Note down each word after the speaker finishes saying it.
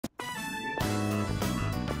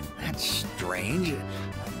strange.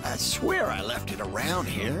 I swear I left it around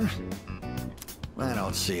here. I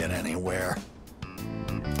don't see it anywhere.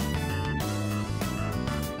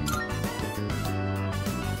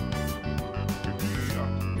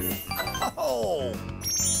 Oh!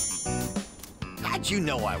 How'd you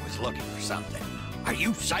know I was looking for something? Are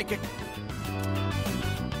you psychic?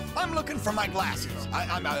 I'm looking for my glasses.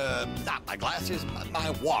 Not my glasses, my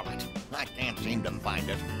wallet. I can't seem to find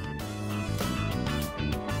it.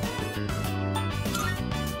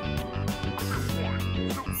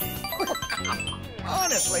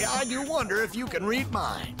 Honestly, I do wonder if you can read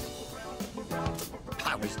minds.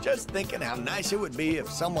 I was just thinking how nice it would be if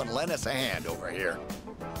someone lent us a hand over here.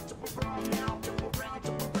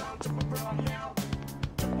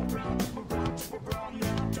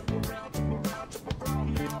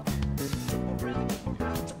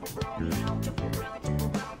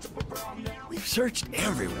 We've searched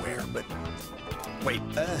everywhere, but... Wait,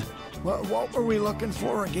 what were we looking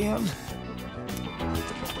for again?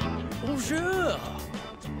 Bonjour!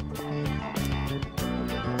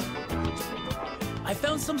 I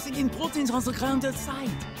found something important on the ground outside.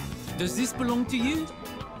 Does this belong to you?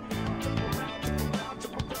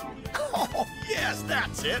 Oh, yes,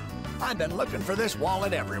 that's it. I've been looking for this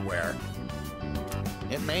wallet everywhere.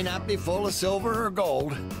 It may not be full of silver or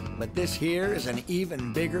gold, but this here is an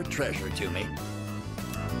even bigger treasure to me.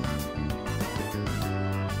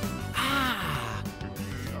 Ah!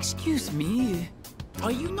 Excuse me.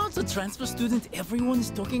 Are you not the transfer student everyone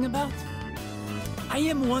is talking about? I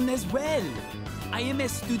am one as well. I am a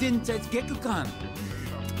student at Gekukan.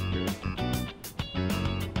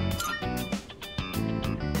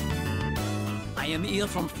 I am here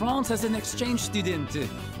from France as an exchange student.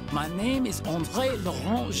 My name is André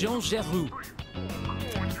Laurent Jean Geroux.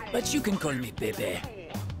 But you can call me Bebe.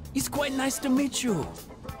 It's quite nice to meet you.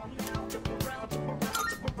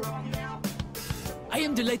 I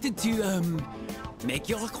am delighted to, make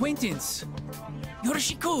your acquaintance.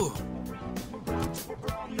 Yorishiko.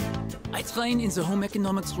 I train in the home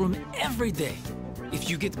economics room every day. If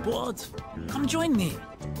you get bored, come join me.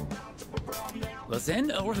 Well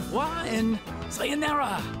then, au revoir and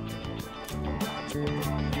sayonara.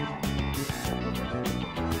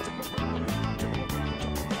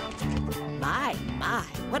 My,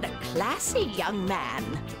 what a classy young man.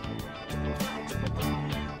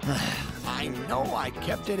 I know I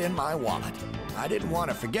kept it in my wallet. I didn't want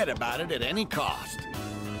to forget about it at any cost.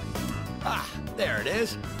 Ah, there it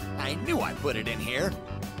is. I knew I put it in here.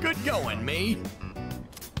 Good going, me.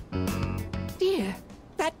 Dear,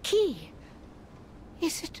 that key.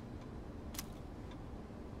 Is it?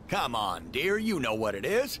 Come on, dear, you know what it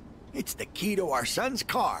is. It's the key to our son's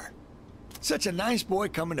car. Such a nice boy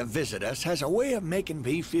coming to visit us has a way of making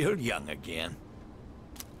me feel young again.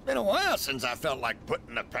 Been a while since I felt like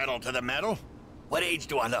putting the pedal to the metal. What age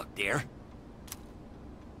do I look, dear?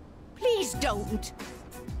 Please don't.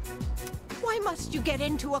 Why must you get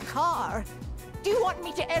into a car? Do you want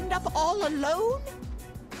me to end up all alone?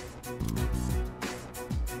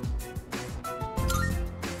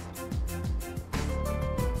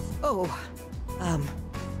 Oh,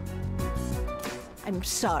 I'm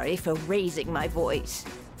sorry for raising my voice.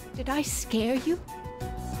 Did I scare you?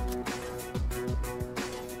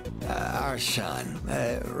 Our son,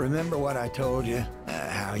 remember what I told you?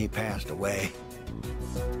 How he passed away?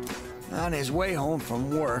 On his way home from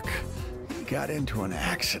work, he got into an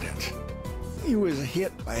accident. He was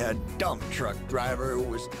hit by a dump truck driver who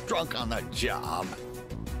was drunk on the job.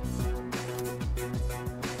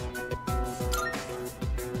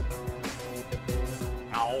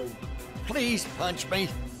 Oh, please punch me.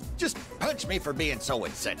 Just punch me for being so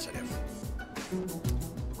insensitive.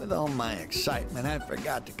 With all my excitement, I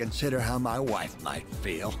forgot to consider how my wife might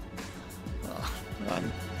feel. Oh,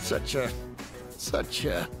 I'm such a...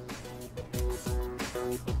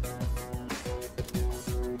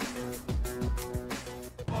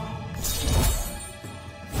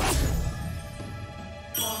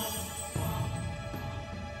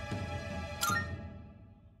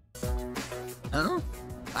 Huh?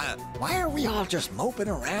 Why are we all just moping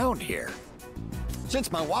around here?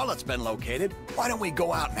 Since my wallet's been located, why don't we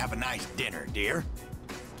go out and have a nice dinner, dear?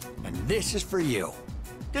 And this is for you.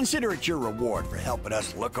 Consider it your reward for helping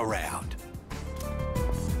us look around.